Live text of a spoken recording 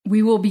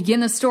We will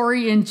begin the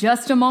story in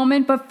just a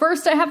moment, but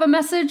first I have a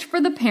message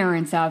for the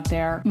parents out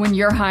there. When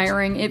you're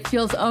hiring, it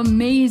feels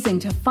amazing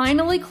to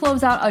finally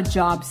close out a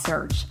job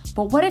search.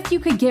 But what if you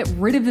could get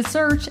rid of the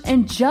search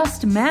and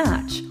just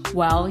match?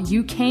 Well,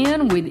 you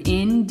can with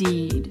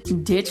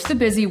Indeed. Ditch the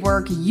busy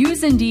work,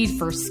 use Indeed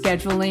for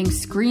scheduling,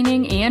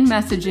 screening, and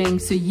messaging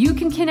so you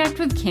can connect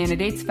with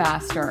candidates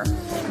faster.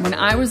 When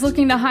I was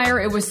looking to hire,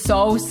 it was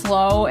so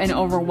slow and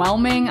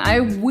overwhelming. I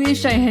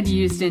wish I had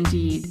used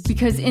Indeed,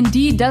 because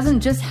Indeed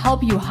doesn't just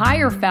help you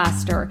hire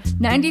faster.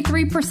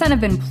 93%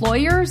 of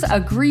employers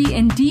agree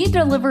Indeed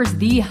delivers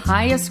the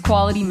highest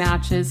quality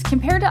matches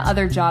compared to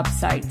other job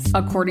sites,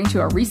 according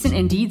to a recent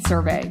Indeed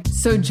survey.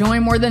 So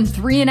join more than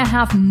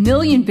 3.5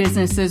 million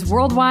businesses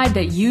worldwide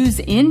that use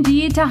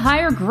Indeed to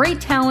hire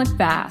great talent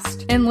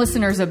fast. And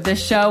listeners of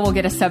this show will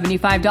get a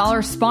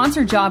 $75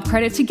 sponsored job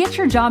credit to get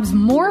your jobs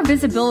more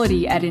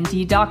visibility at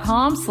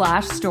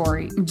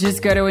Indeed.com/story.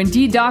 Just go to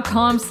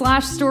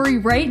Indeed.com/story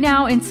right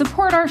now and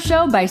support our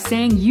show by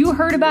saying you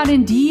heard about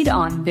Indeed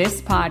on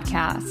this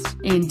podcast.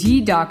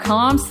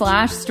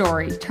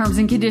 Indeed.com/story. Terms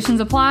and conditions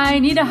apply.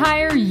 Need to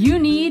hire? You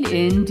need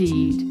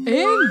Indeed.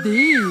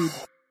 Indeed.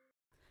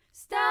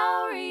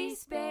 Story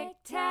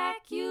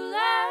Spectacular.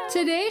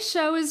 Today's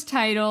show is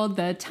titled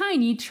The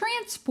Tiny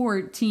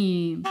Transport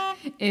Team.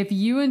 If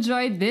you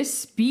enjoyed this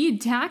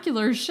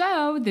speed-tacular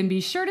show, then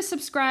be sure to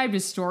subscribe to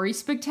Story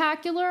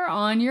Spectacular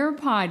on your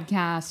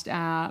podcast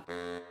app.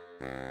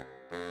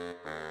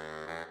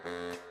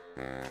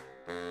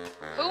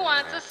 Who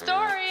wants a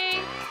story?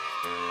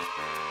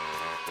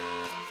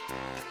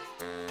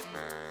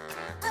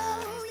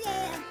 Oh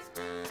yeah.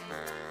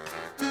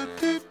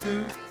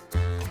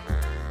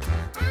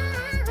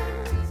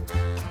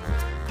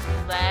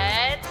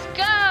 Let's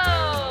go!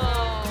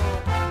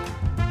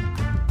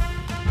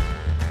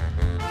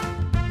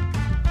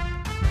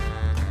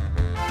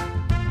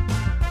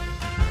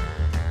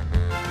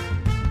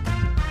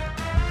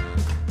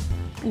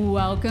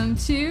 Welcome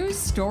to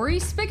Story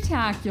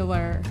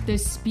Spectacular, the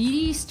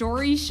speedy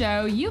story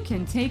show you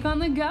can take on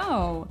the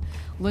go.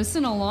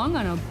 Listen along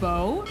on a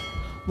boat,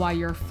 while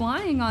you're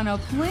flying on a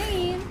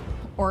plane,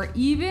 or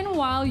even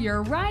while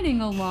you're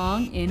riding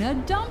along in a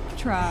dump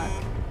truck.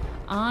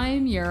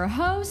 I'm your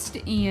host,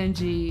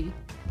 Angie.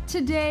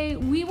 Today,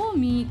 we will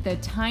meet the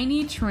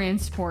Tiny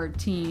Transport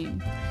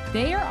Team.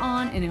 They are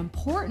on an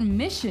important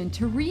mission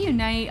to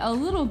reunite a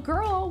little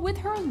girl with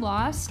her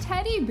lost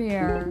teddy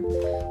bear.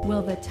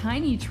 Will the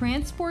Tiny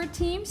Transport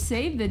Team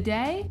save the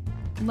day?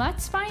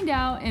 Let's find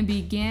out and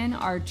begin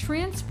our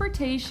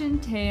transportation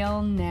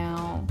tale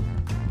now.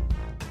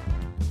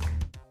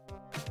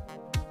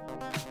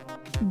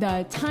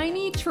 The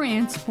Tiny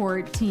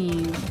Transport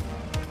Team.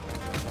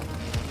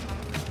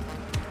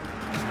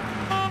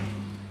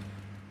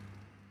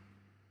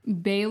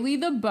 Bailey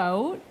the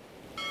boat,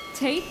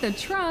 Tate the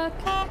truck,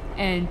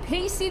 and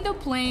Pacey the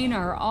plane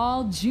are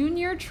all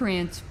junior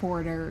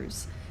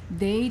transporters.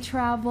 They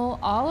travel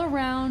all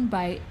around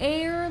by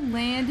air,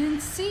 land,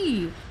 and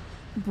sea,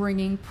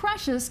 bringing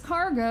precious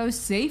cargo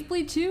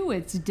safely to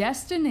its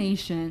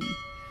destination.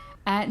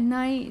 At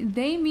night,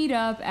 they meet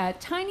up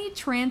at Tiny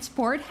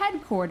Transport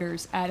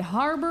headquarters at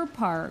Harbor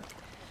Park.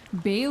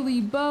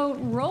 Bailey Boat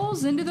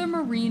rolls into the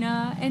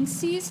marina and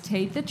sees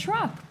Tate the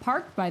truck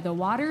parked by the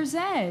water's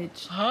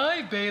edge.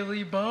 Hi,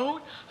 Bailey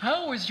Boat.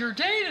 How was your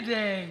day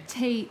today?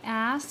 Tate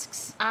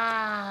asks.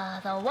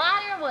 The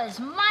water was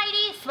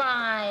mighty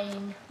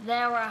fine.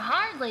 There were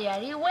hardly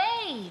any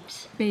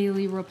waves.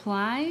 Bailey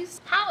replies.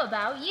 How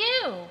about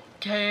you?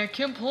 Can't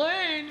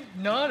complain.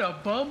 Not a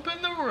bump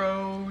in the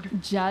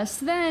road.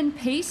 Just then,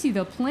 Pacey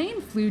the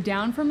plane flew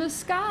down from the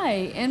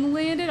sky and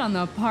landed on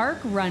the park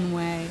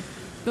runway.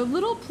 The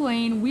little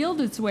plane wheeled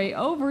its way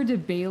over to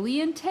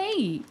Bailey and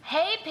Tate.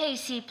 Hey,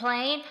 Pacey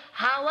plane,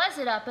 how was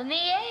it up in the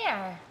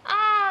air?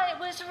 It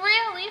was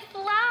really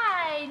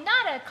fly,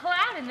 not a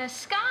cloud in the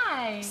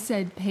sky,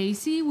 said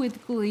Pacey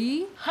with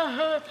glee.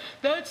 Haha,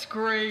 that's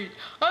great.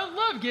 I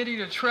love getting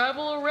to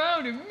travel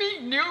around and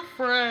meet new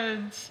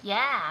friends.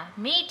 Yeah,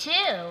 me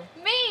too.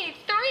 Me,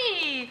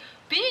 3!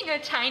 Being a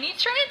tiny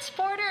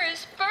transporter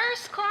is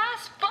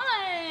first-class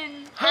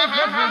fun!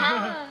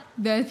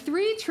 The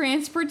 3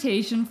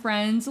 transportation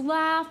friends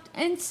laughed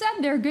and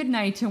said their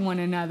goodnight to one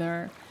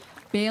another.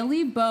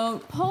 Bailey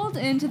Boat pulled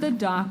into the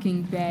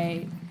docking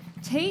bay.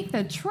 Tate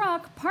the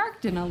truck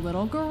parked in a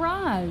little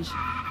garage,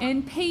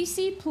 and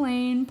Pacey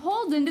plane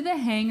pulled into the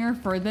hangar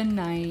for the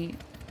night.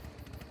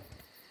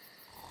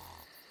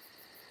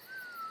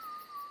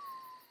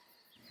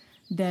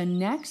 The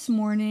next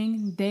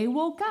morning, they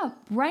woke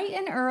up bright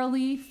and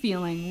early,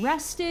 feeling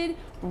rested,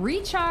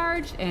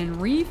 recharged, and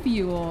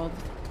refueled.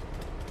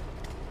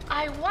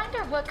 I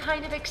wonder what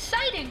kind of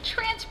exciting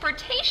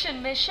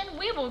transportation mission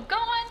we will go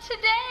on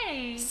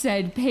today,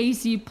 said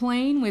Pacey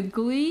plane with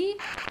glee.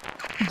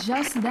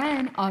 Just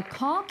then, a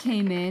call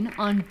came in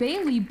on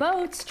Bailey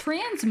Boat's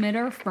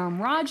transmitter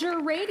from Roger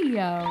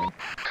Radio.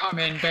 Come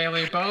in,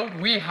 Bailey Boat.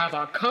 We have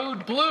a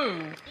code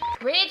blue.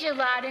 Read you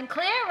loud and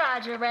clear,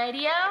 Roger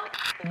Radio.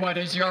 What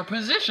is your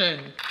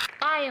position?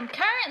 I am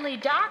currently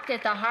docked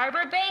at the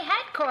Harbor Bay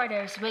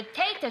headquarters with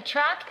Tate the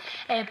truck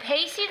and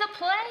Pacey the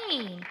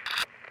plane.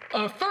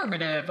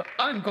 Affirmative.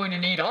 I'm going to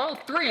need all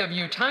three of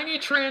you tiny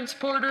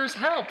transporters'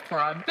 help for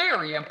a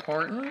very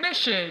important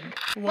mission.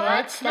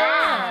 What's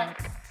that?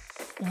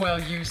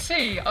 Well, you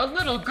see, a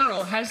little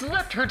girl has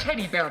left her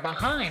teddy bear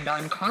behind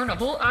on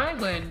Carnival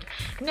Island.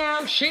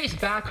 Now she's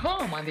back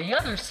home on the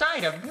other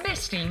side of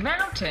Misty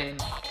Mountain.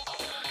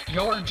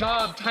 Your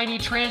job, Tiny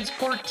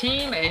Transport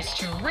Team, is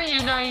to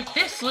reunite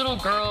this little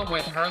girl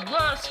with her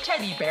lost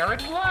teddy bear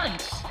at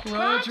once.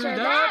 Roger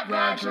that,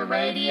 Roger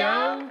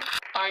Radio.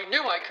 I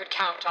knew I could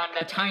count on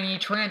the Tiny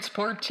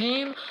Transport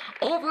Team.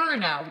 Over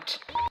and out.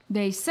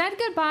 They said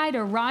goodbye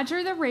to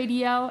Roger the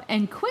radio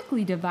and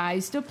quickly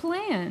devised a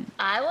plan.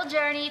 I will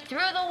journey through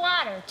the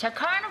water to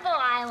Carnival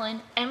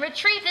Island and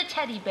retrieve the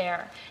teddy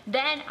bear.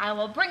 Then I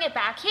will bring it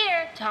back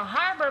here to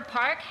Harbor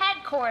Park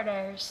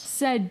headquarters,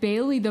 said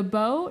Bailey the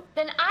boat.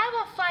 Then I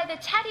will fly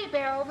the teddy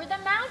bear over the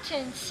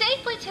mountain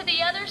safely to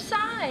the other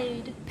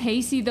side.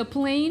 Pacey the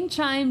plane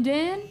chimed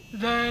in.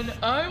 Then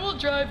I will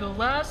drive the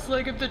last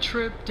leg of the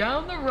trip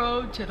down the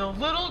road to the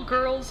little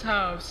girl's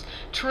house,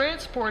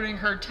 transporting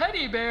her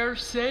teddy bear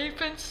safe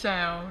and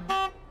sound.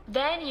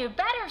 Then you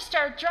better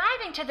start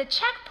driving to the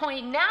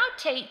checkpoint now,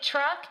 Tate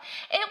truck.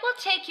 It will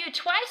take you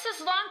twice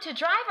as long to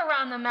drive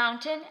around the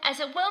mountain as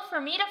it will for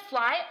me to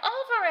fly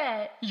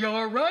over it.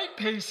 You're right,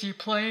 Pacey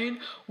plane.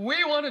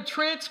 We want to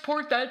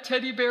transport that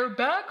teddy bear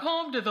back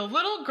home to the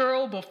little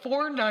girl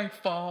before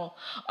nightfall.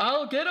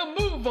 I'll get a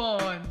move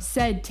on,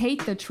 said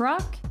Tate the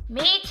truck.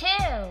 Me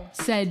too,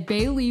 said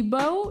Bailey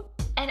boat.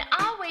 And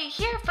I'll wait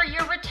here for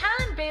your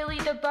return, Bailey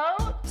the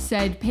boat,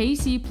 said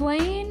Pacey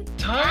plane.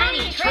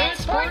 Tiny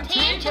Transport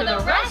Team to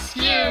the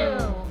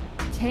rescue!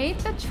 Tate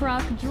the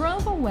truck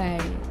drove away,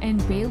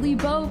 and Bailey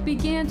boat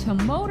began to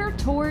motor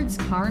towards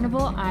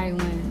Carnival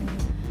Island.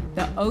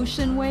 The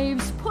ocean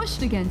waves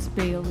pushed against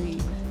Bailey.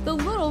 The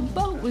little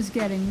boat was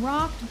getting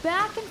rocked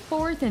back and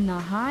forth in the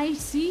high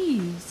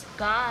seas.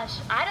 Gosh,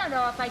 I don't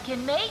know if I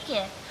can make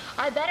it.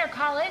 I better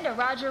call into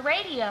Roger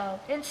Radio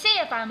and see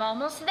if I'm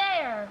almost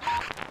there.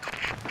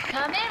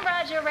 Come in,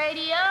 Roger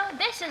Radio.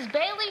 This is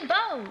Bailey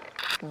Boat.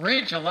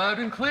 Reach loud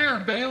and clear,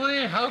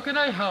 Bailey. How can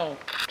I help?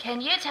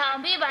 Can you tell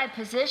me my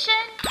position?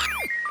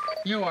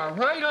 You are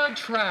right on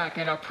track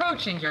and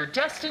approaching your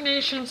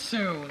destination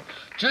soon.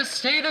 Just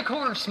stay the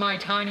course, my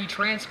tiny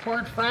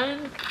transport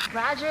friend.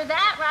 Roger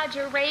that,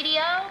 Roger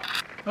Radio.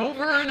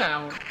 Over and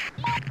out.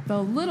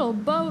 The little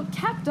boat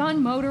kept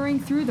on motoring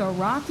through the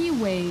rocky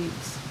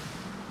waves.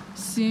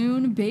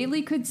 Soon,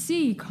 Bailey could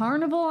see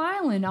Carnival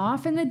Island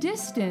off in the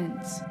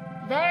distance.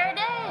 There it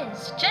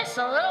is. Just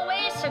a little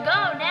ways to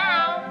go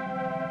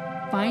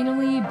now.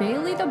 Finally,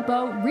 Bailey the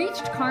boat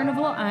reached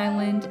Carnival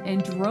Island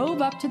and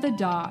drove up to the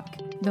dock.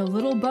 The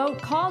little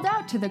boat called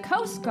out to the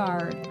Coast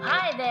Guard.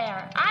 Hi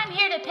there. I'm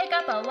here to pick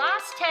up a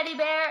lost teddy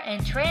bear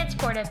and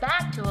transport it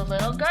back to a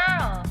little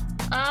girl.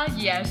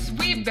 Yes,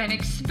 we've been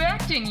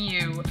expecting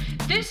you.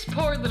 This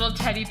poor little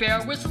teddy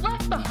bear was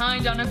left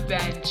behind on a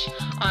bench.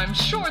 I'm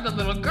sure the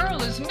little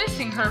girl is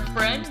missing her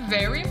friend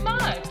very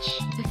much.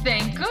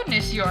 Thank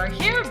goodness you're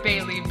here,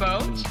 Bailey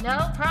Boat.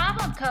 No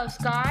problem,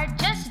 Coast Guard.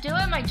 Just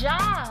doing my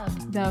job.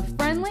 The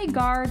friendly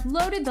guard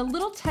loaded the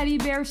little teddy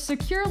bear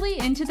securely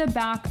into the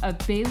back of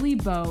Bailey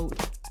Boat.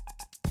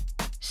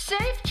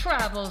 Safe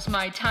travels,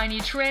 my tiny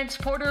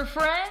transporter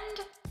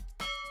friend.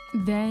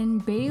 Then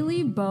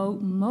Bailey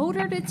Boat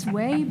motored its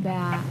way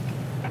back.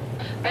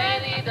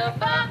 Bailey the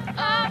boat,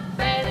 oh,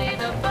 Bailey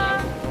the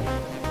boat.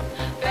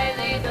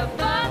 Bailey the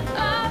boat,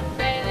 oh,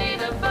 Bailey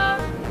the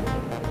boat.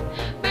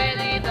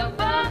 Bailey the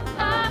boat,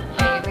 oh,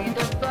 Bailey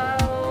the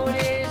boat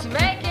is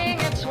making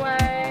its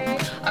way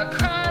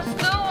across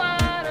the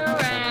water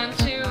and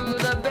to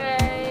the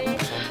bay.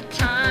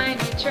 Tiny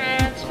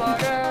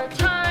transporter,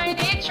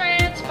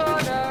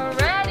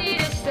 ready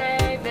to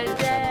save the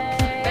day.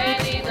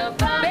 Bailey the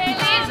boat,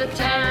 Bailey's a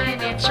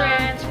tiny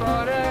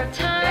transporter,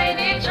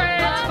 ready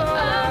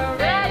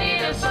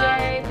to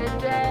save the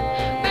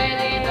day.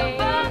 Bailey the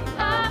boat,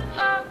 oh,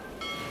 oh.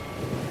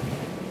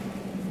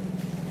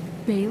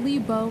 Bailey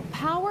Boat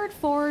powered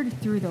forward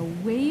through the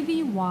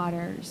wavy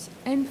waters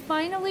and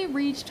finally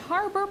reached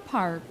Harbor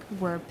Park,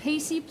 where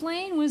Pacey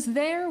plane was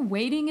there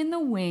waiting in the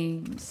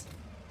wings.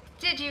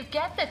 Did you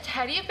get the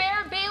teddy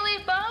bear,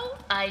 Bailey Boat?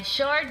 I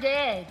sure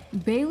did.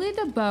 Bailey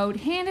the boat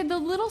handed the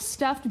little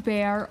stuffed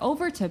bear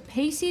over to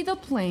Pacey the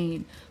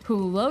plane, who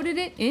loaded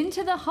it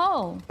into the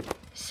hull.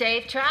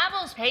 Safe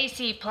travels,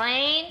 Pacey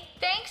plane.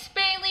 Thanks,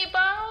 Bailey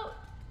Boat.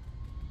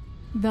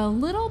 The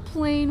little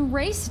plane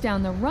raced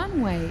down the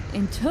runway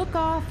and took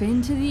off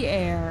into the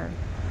air.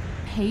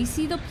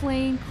 Pacey the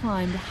plane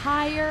climbed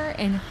higher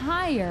and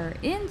higher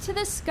into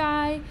the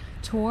sky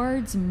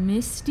towards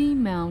Misty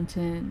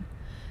Mountain.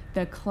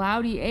 The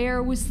cloudy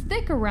air was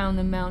thick around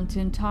the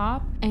mountain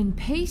top, and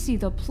Pacey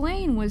the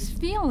plane was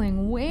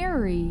feeling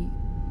wary.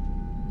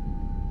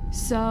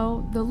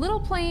 So the little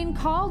plane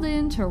called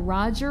in to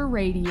Roger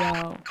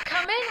Radio.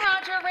 Come in,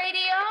 Roger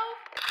Radio.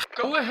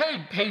 Go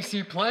ahead,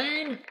 Pacey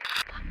plane.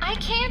 I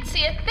can't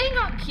see a thing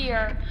up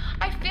here.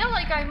 I feel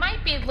like I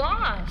might be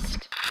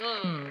lost.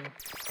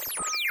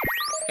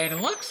 It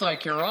looks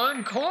like you're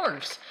on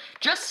course.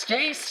 Just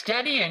stay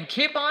steady and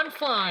keep on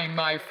flying,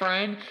 my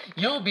friend.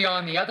 You'll be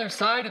on the other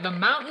side of the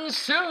mountain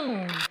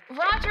soon.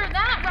 Roger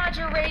that,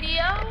 Roger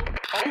Radio.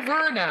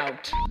 Over and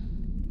out.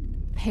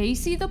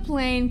 Pacey the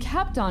plane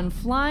kept on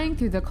flying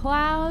through the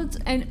clouds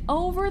and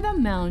over the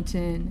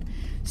mountain.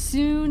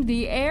 Soon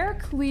the air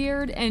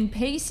cleared and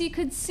Pacey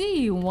could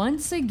see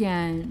once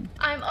again.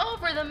 I'm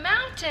over the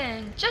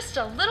mountain. Just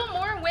a little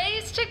more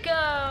ways to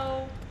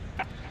go.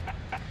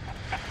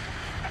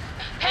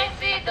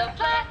 Pacey the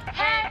plane,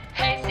 hey,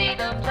 Pacey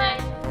the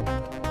plane.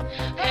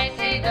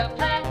 Pacey the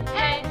plane,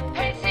 hey,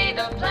 Pacey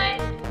the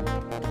plane.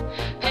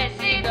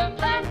 Pacey the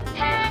plane,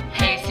 hey,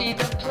 Pacey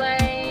the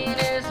plane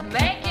is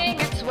making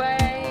its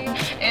way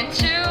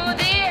into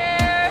the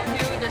air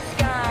through the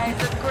skies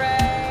of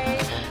gray.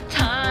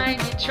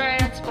 Tiny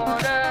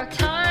transporter,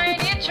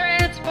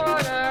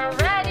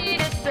 ready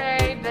to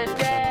save the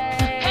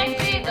day.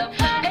 Pacey the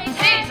plane,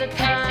 Pacey's a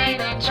tiny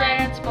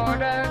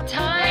transporter,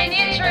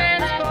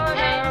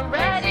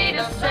 ready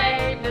to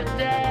save the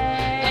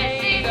day.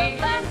 Pacey the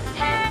plane,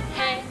 hey,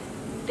 hey.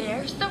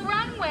 There's the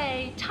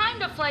runway. Time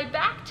to fly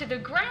back to the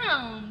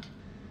ground.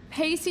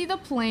 Pacey the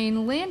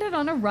plane landed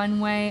on a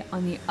runway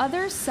on the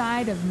other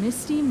side of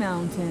Misty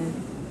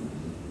Mountain.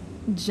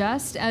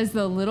 Just as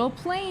the little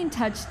plane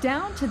touched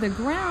down to the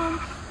ground,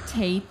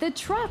 Tate the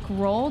truck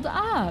rolled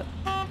up.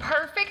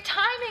 Perfect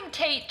timing,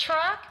 Tate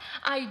Truck.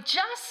 I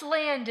just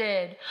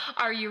landed.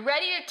 Are you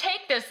ready to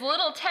take this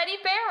little teddy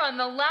bear on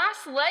the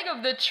last leg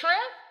of the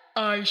trip?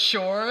 I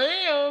sure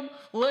am.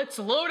 Let's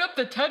load up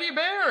the teddy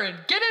bear and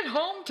get it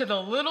home to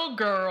the little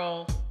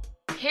girl.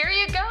 Here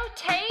you go,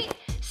 Tate.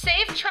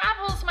 Safe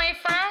travels, my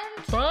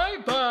friend.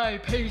 Bye-bye,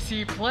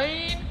 Pacey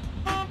plane.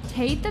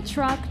 Tate the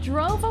truck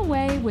drove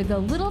away with the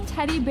little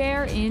teddy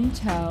bear in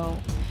tow.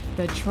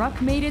 The truck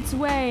made its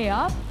way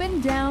up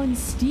and down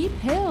steep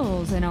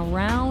hills and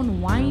around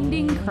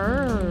winding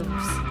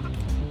curves.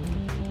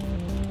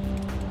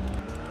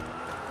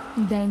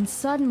 Then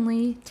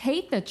suddenly,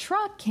 Tate the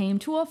truck came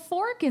to a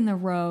fork in the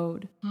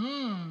road.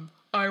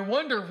 I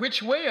wonder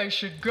which way I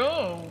should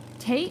go.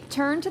 Tate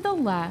turned to the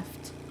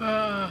left.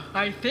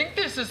 I think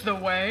this is the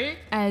way.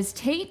 As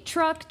Tate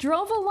truck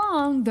drove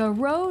along, the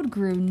road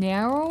grew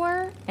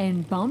narrower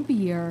and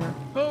bumpier.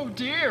 Oh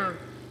dear,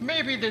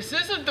 maybe this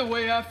isn't the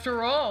way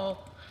after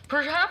all.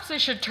 Perhaps I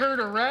should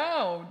turn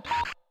around.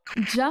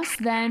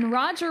 Just then,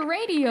 Roger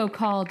Radio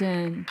called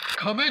in.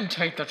 Come in,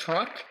 Tate the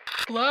truck.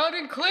 Loud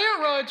and clear,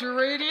 Roger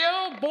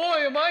Radio.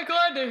 Boy, am I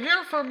glad to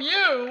hear from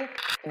you.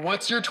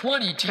 What's your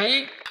 20,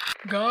 Tate?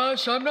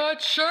 Gosh, I'm not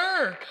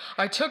sure.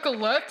 I took a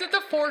left at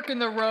the fork in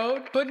the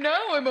road, but now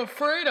I'm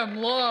afraid I'm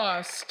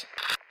lost.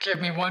 Give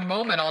me one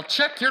moment, I'll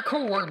check your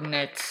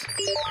coordinates.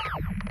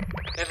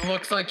 It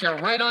looks like you're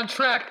right on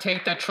track,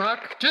 Tate the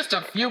truck. Just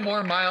a few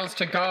more miles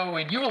to go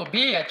and you will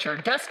be at your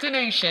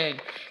destination.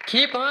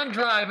 Keep on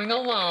driving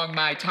along,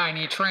 my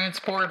tiny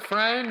transport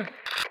friend.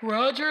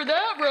 Roger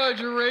that,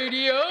 Roger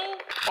Radio.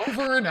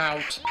 Over and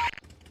out.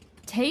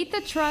 Tate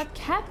the truck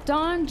kept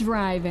on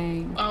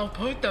driving. I'll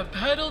put the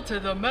pedal to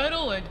the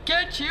metal and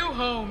get you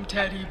home,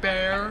 teddy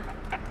bear.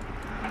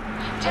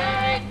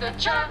 Take the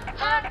truck,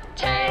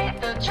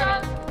 take the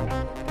truck.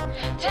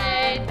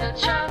 Take the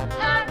truck,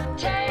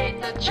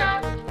 take the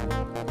truck.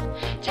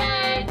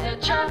 Take the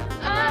truck,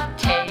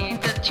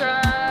 Tate the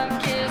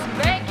truck is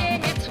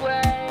making its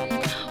way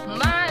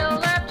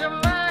mile after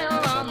mile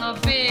on the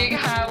big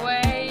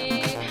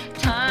highway.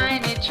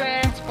 Tiny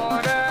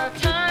transporter,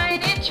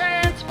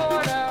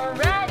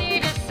 ready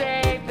to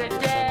save the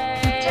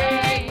day.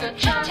 Take the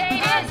truck,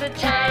 Tate is a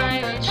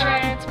tiny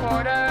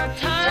transporter,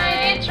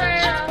 ready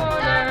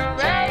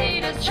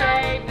to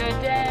save the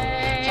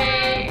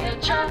day. take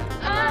the truck.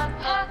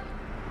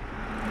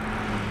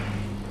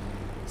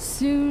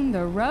 Soon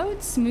the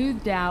road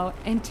smoothed out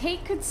and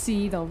Tate could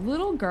see the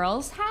little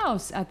girl's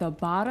house at the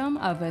bottom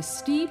of a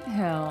steep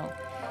hill.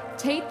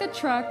 Tate the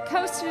truck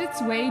coasted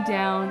its way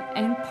down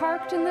and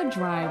parked in the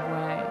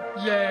driveway.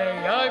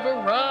 Yay, I've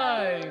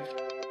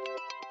arrived.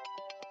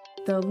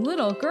 The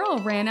little girl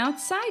ran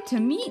outside to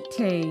meet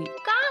Tate.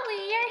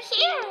 Golly, you're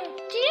here.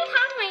 Do you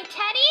have my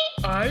teddy?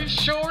 I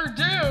sure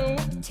do.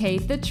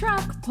 Tate the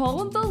truck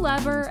pulled the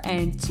lever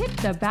and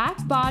tipped the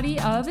back body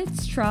of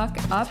its truck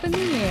up in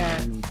the air.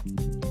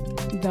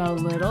 The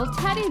little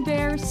teddy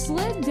bear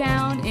slid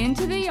down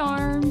into the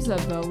arms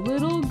of the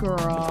little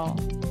girl.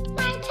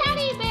 My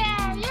teddy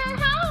bear, you're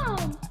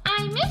home.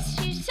 I miss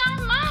you so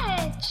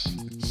much.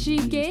 She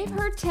gave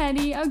her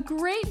teddy a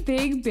great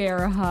big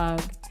bear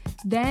hug,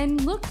 then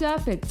looked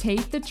up at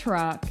Tate the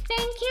truck.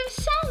 Thank you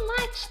so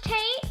much,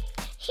 Tate.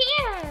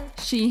 Here.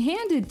 She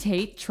handed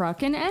Tate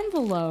truck an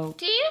envelope.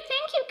 Do you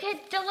think you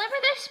could deliver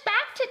this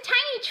back to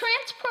Tiny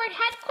Transport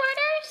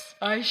headquarters?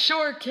 I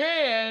sure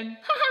can.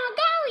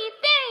 Golly,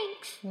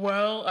 thanks.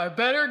 Well, I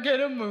better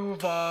get a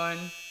move on.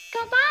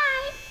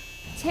 Goodbye.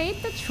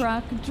 Tate the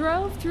truck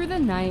drove through the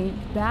night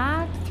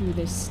back through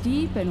the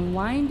steep and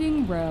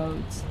winding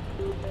roads.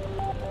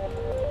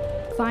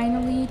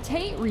 Finally,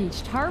 Tate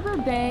reached Harbor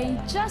Bay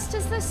just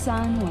as the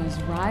sun was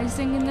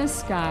rising in the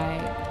sky.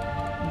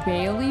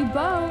 Bailey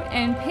Boat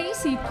and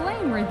Pacey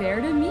Plain were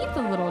there to meet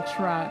the little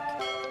truck.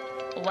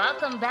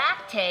 Welcome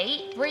back,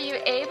 Tate. Were you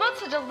able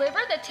to deliver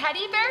the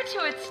teddy bear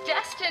to its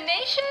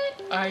destination?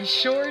 I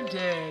sure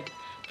did.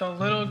 The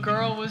little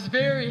girl was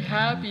very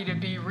happy to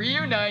be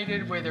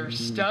reunited with her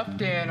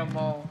stuffed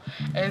animal.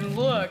 And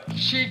look,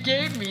 she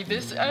gave me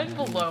this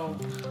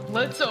envelope.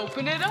 Let's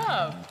open it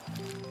up.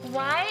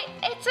 Why,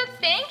 it's a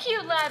thank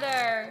you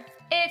letter.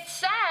 It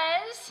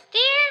says,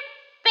 Dear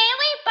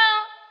Bailey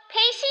Boat,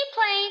 Pacey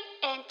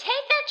Plain, and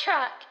Take the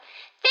Truck,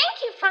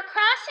 thank you for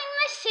crossing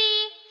the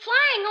sea,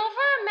 flying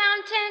over a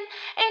mountain,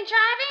 and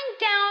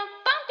driving down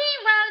bumpy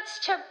roads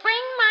to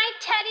bring my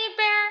teddy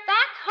bear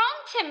back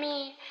home to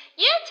me.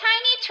 You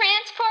tiny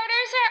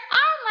transporters are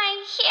all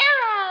my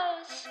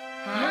heroes.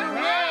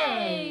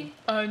 Hooray!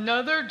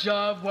 Another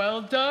job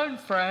well done,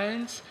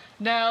 friends.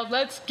 Now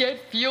let's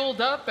get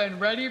fueled up and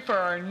ready for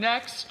our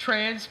next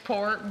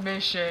transport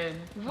mission.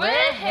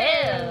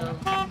 woohoo!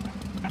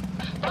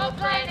 Boat,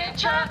 plane, and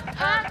truck,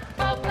 hop,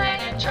 boat, plane,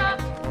 and truck.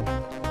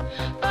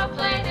 Boat,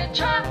 plane, and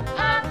truck,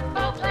 hop,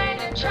 boat, plane,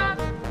 and truck.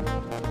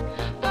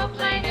 Boat,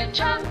 plane, and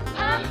truck,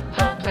 hop,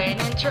 Boat, plane,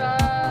 and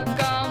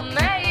truck all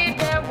made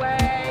their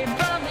way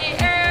from the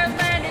air,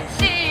 land, and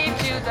sea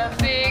to the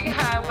big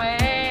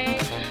highway.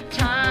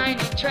 Tiny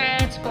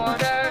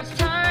transporters,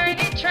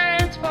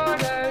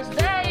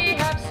 they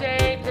have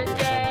saved the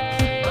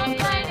day. boat,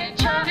 plane, and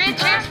truck. Three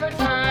cheers for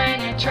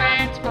tiny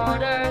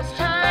transporters,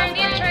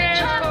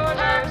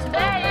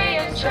 they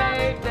have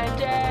saved the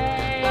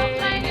day. Boat,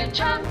 plane, and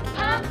truck,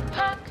 hop,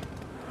 hop.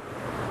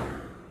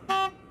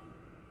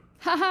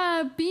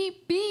 Haha,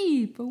 beep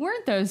beep.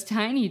 Weren't those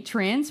tiny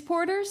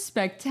transporters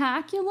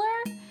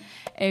spectacular?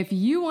 If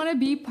you want to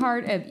be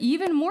part of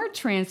even more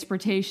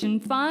transportation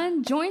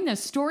fun, join the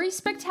Story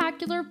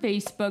Spectacular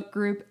Facebook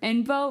group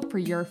and vote for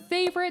your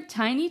favorite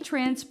tiny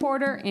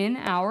transporter in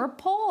our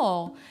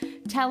poll.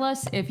 Tell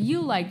us if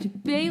you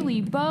liked Bailey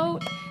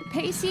Boat,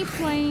 Pacey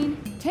Plain,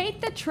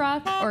 Take the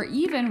Truck, or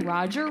even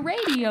Roger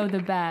Radio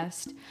the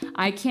best.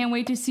 I can't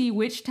wait to see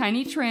which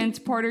tiny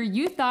transporter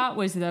you thought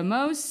was the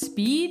most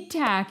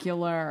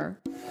speed-tacular.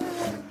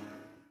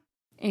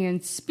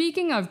 And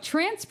speaking of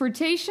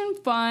transportation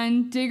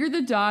fun, Digger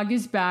the dog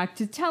is back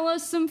to tell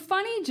us some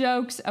funny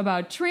jokes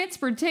about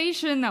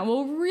transportation that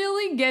will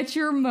really get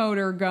your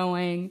motor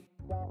going.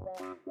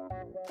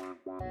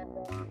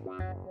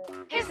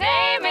 His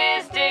name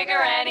is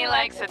Digger and he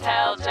likes to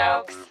tell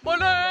jokes. My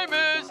name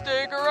is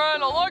Digger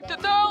and I like to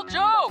tell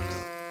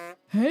jokes.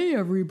 Hey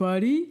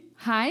everybody!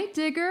 Hi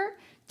Digger!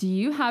 Do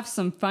you have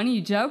some funny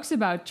jokes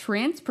about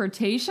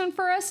transportation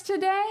for us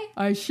today?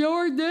 I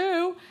sure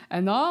do,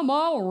 and I'm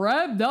all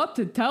revved up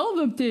to tell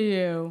them to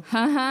you.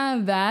 Haha,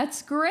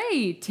 that's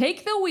great.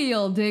 Take the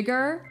wheel,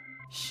 Digger.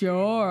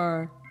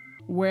 Sure.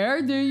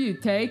 Where do you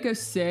take a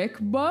sick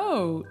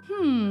boat?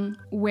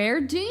 Where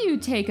do you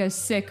take a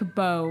sick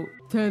boat?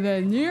 To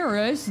the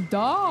nearest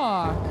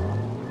dock.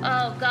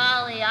 Oh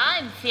golly,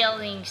 I'm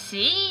feeling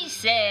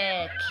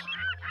seasick.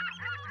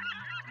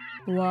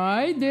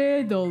 Why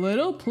did the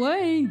little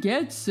plane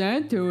get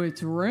sent to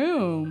its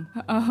room?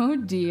 Oh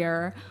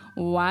dear.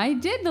 Why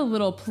did the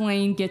little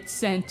plane get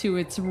sent to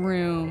its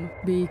room?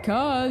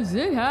 Because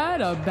it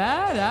had a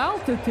bad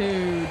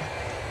altitude.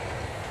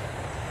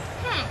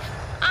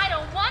 I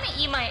don't want to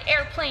eat my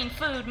airplane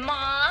food,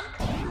 Mom.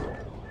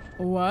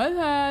 What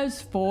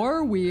has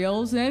 4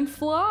 wheels and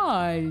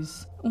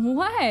flies?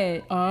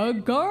 What? A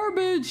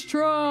garbage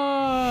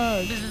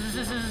truck.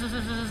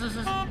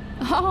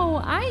 Oh,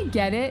 I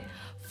get it.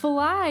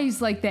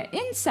 Flies like the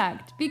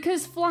insect,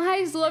 because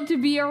flies love to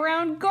be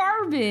around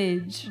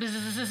garbage.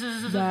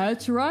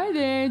 That's right,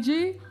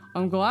 Angie.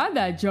 I'm glad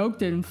that joke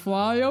didn't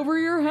fly over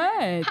your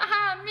head.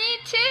 Haha, me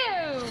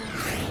too.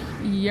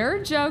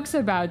 Your jokes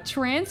about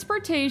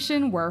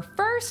transportation were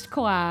first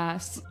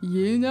class.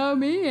 You know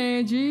me,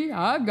 Angie.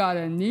 I've got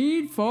a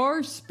need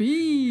for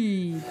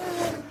speed.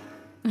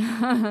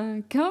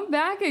 Come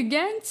back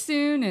again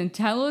soon and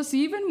tell us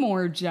even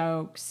more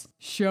jokes.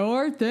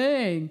 Sure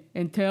thing.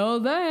 Until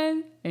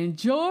then,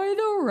 enjoy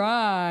the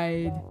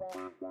ride.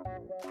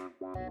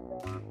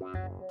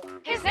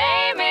 His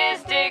name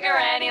is Digger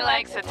and he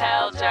likes to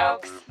tell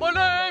jokes. My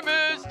name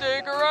is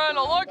Digger and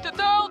I like to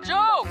tell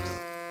jokes.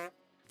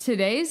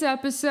 Today's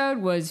episode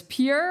was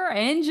pure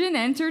engine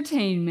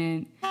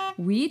entertainment.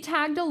 We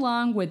tagged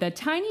along with the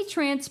Tiny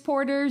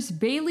Transporters,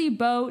 Bailey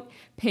Boat,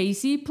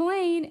 Pacey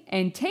Plain,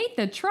 and Tate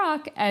the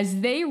Truck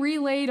as they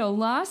relayed a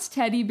lost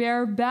teddy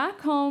bear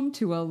back home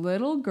to a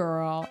little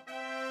girl.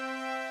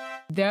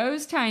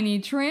 Those tiny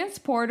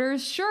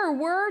transporters sure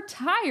were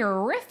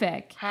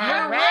tire-rific.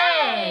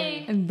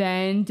 Hooray! And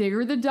then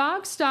Digger the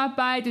dog stopped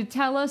by to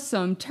tell us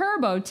some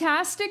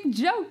turbo-tastic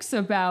jokes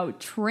about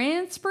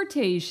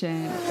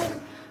transportation.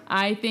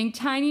 I think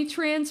tiny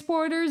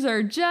transporters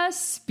are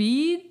just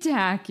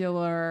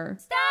speed-tacular.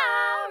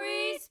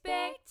 Story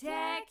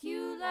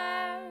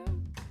Spectacular.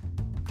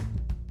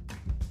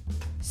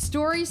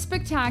 Story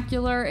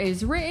Spectacular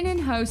is written and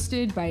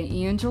hosted by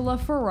Angela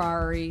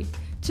Ferrari.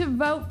 To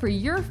vote for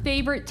your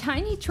favorite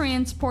tiny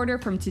transporter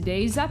from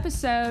today's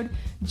episode,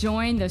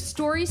 join the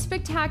Story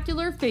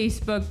Spectacular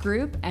Facebook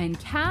group and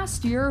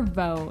cast your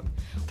vote.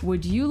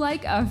 Would you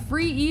like a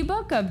free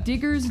ebook of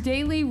Digger's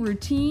daily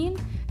routine?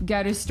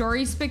 Go to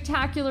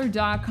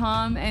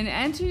StorySpectacular.com and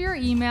enter your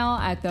email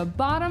at the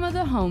bottom of the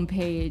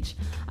homepage.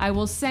 I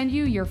will send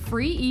you your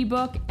free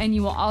ebook, and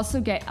you will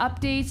also get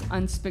updates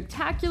on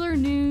spectacular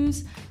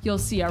news. You'll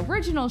see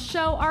original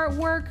show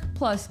artwork,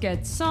 plus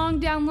get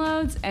song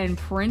downloads and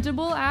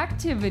printable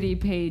activity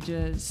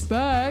pages.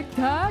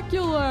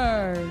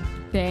 Spectacular!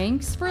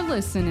 Thanks for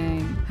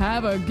listening.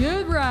 Have a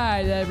good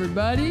ride,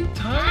 everybody.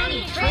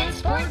 Tiny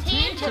Transport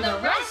Team to the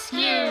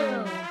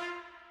rescue!